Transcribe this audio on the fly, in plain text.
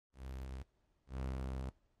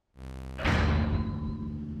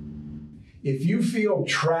If you feel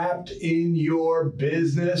trapped in your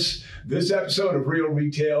business, this episode of Real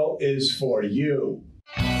Retail is for you.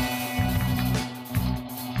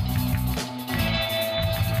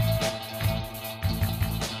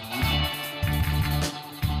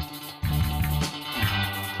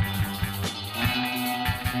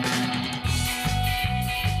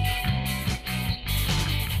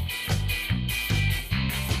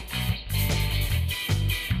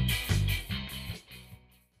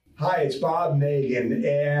 Hi, it's Bob Nagin,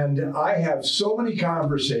 and I have so many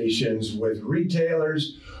conversations with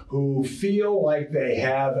retailers who feel like they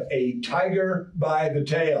have a tiger by the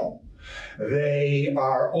tail. They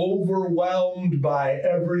are overwhelmed by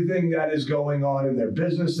everything that is going on in their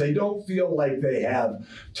business. They don't feel like they have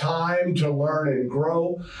time to learn and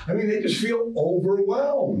grow. I mean, they just feel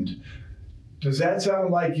overwhelmed. Does that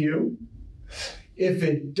sound like you? If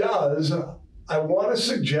it does, I want to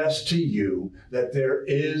suggest to you that there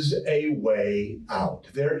is a way out.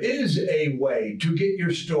 There is a way to get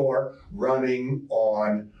your store running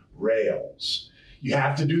on rails. You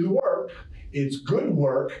have to do the work. It's good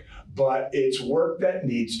work, but it's work that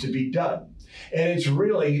needs to be done. And it's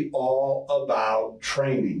really all about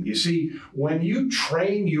training. You see, when you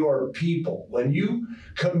train your people, when you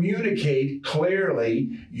communicate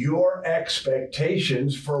clearly your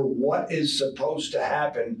expectations for what is supposed to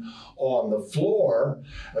happen on the floor,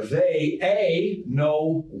 they, A,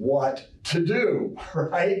 know what to do,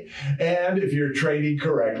 right? And if you're training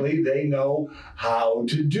correctly, they know how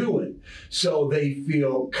to do it. So they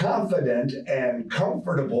feel confident and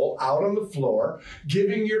comfortable out on the floor,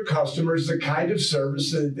 giving your customers the kind of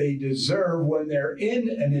service that they deserve when they're in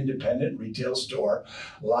an independent retail store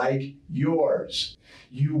like yours.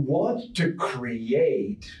 You want to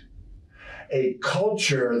create a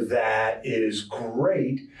culture that is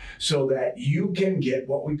great so that you can get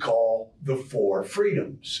what we call the 4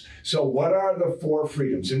 freedoms. So what are the 4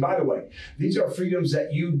 freedoms? And by the way, these are freedoms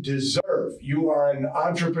that you deserve. You are an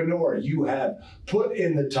entrepreneur. You have put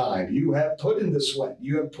in the time. You have put in the sweat.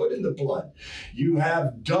 You have put in the blood. You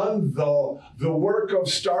have done the work of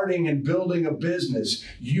starting and building a business.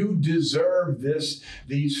 You deserve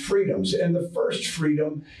these freedoms. And the first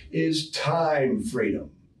freedom is time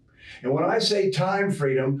freedom. And when I say time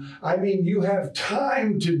freedom, I mean you have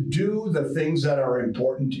time to do the things that are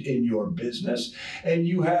important in your business, and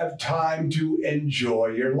you have time to enjoy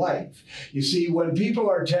your life. You see, when people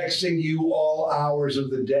are texting you all hours of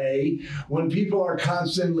the day, when people are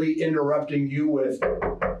constantly interrupting you with,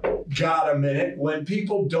 "Got a minute?" when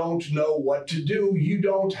people don't know what to do, you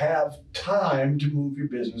don't have time to move your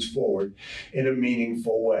business forward in a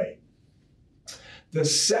meaningful way. The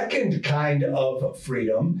second kind of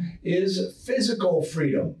freedom is physical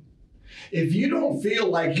freedom. If you don't feel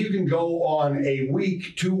like you can go on a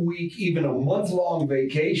week, 2-week, even a month-long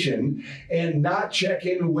vacation and not check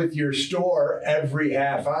in with your store every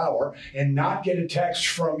half hour and not get a text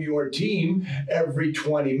from your team every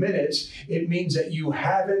 20 minutes, it means that you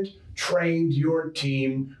haven't trained your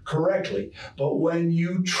team correctly. But when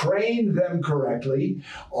you train them correctly,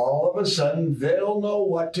 all of a sudden they'll know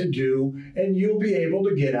what to do and you'll be able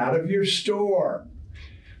to get out of your store.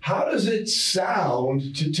 How does it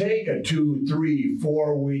sound to take a 2, 3,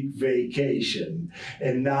 4-week vacation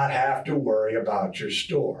and not have to worry about your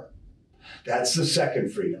store? That's the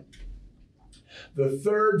second freedom. The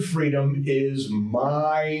third freedom is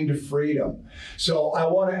mind freedom. So I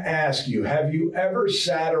want to ask you, have you ever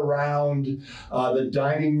sat around the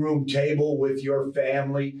dining room table with your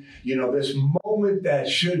family? You know, this moment that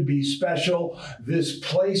should be special, this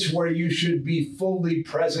place where you should be fully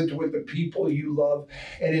present with the people you love,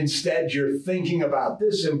 and instead you're thinking about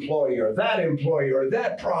this employee or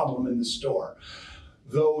that problem in the store.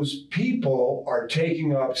 Those people are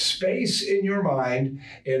taking up space in your mind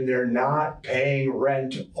and they're not paying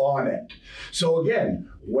rent on it. So again,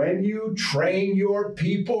 when you train your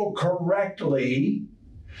people correctly,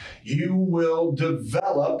 you will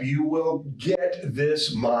develop, you will get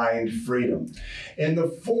this mind freedom. And the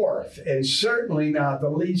fourth, and certainly not the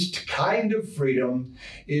least kind of freedom,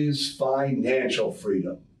 is financial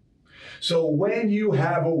freedom. So when you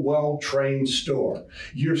have a well-trained store,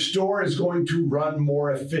 your store is going to run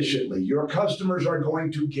more efficiently. Your customers are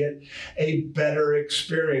going to get a better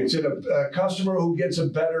experience. And a customer who gets a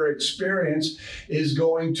better experience is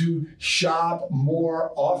going to shop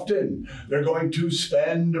more often. They're going to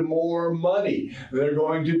spend more money. They're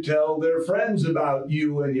going to tell their friends about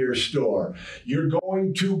you and your store. You're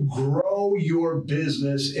going to grow your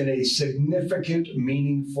business in a significant,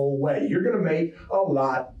 meaningful way. You're going to make a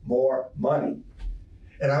lot more money.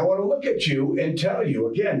 And I want to look at you and tell you,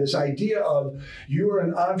 again, this idea of you're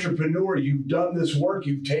an entrepreneur, you've done this work,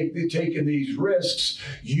 you've taken these risks,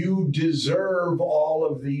 you deserve all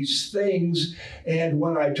of these things. And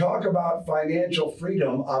when I talk about financial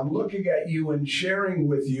freedom, I'm looking at you and sharing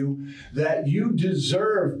with you that you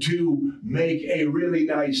deserve to make a really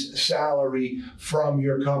nice salary from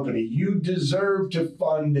your company. You deserve to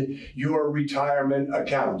fund your retirement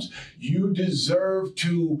accounts. You deserve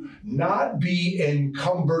to not be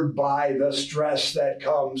encumbered by the stress that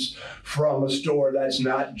comes from a store that's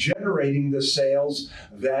not generating the sales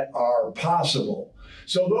that are possible.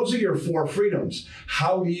 So those are your 4 freedoms.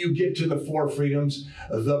 How do you get to the 4 freedoms?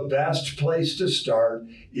 The best place to start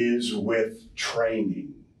is with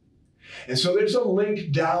training. And so there's a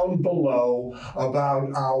link down below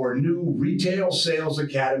about our new Retail Sales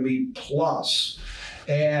Academy Plus.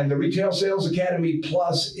 And the Retail Sales Academy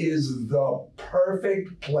Plus is the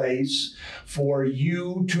perfect place for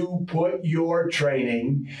you to put your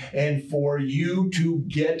training and for you to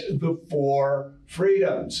get the 4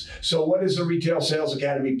 freedoms. So what is the Retail Sales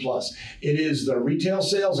Academy Plus? It is the Retail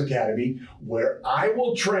Sales Academy where I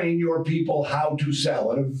will train your people how to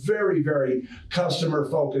sell in a very, very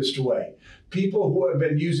customer-focused way. People who have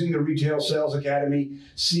been using the Retail Sales Academy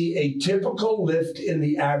see a typical lift in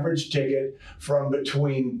the average ticket from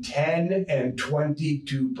between 10 and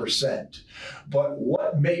 22%. But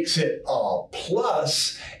what makes it a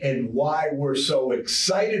plus and why we're so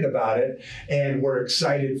excited about it, and we're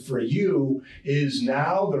excited for you, is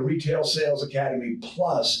now the Retail Sales Academy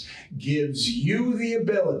Plus gives you the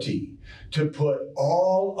ability to put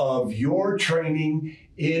all of your training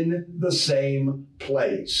in the same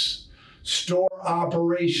place. Store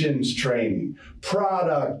operations training,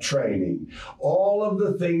 product training, all of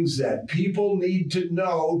the things that people need to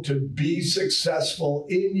know to be successful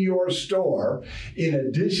in your store, in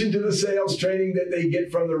addition to the sales training that they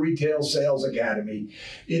get from the Retail Sales Academy.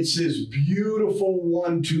 It's this beautiful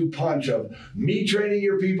 1-2 punch of me training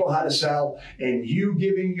your people how to sell and you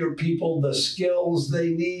giving your people the skills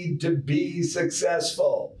they need to be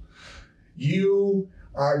successful. You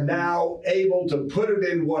are now able to put it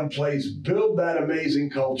in one place, build that amazing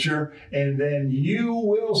culture, and then you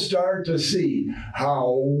will start to see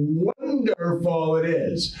how wonderful it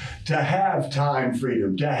is to have time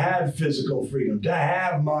freedom, to have physical freedom, to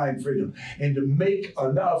have mind freedom, and to make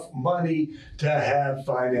enough money to have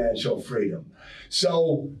financial freedom.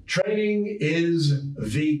 So training is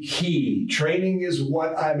the key. Training is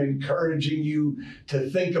what I'm encouraging you to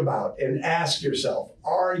think about and ask yourself,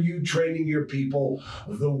 are you training your people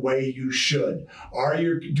the way you should?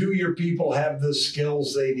 Do your people have the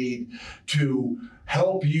skills they need to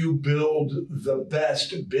help you build the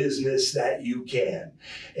best business that you can?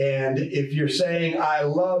 And if you're saying, I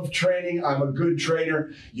love training, I'm a good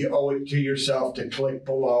trainer, you owe it to yourself to click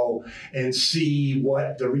below and see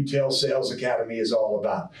what the Retail Sales Academy is all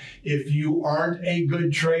about. If you aren't a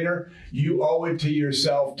good trainer, you owe it to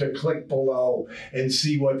yourself to click below and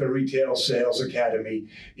see what the Retail Sales Academy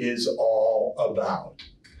is all about.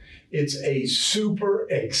 It's a super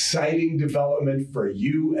exciting development for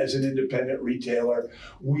you as an independent retailer.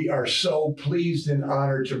 We are so pleased and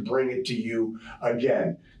honored to bring it to you.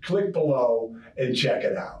 Again, click below and check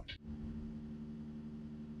it out.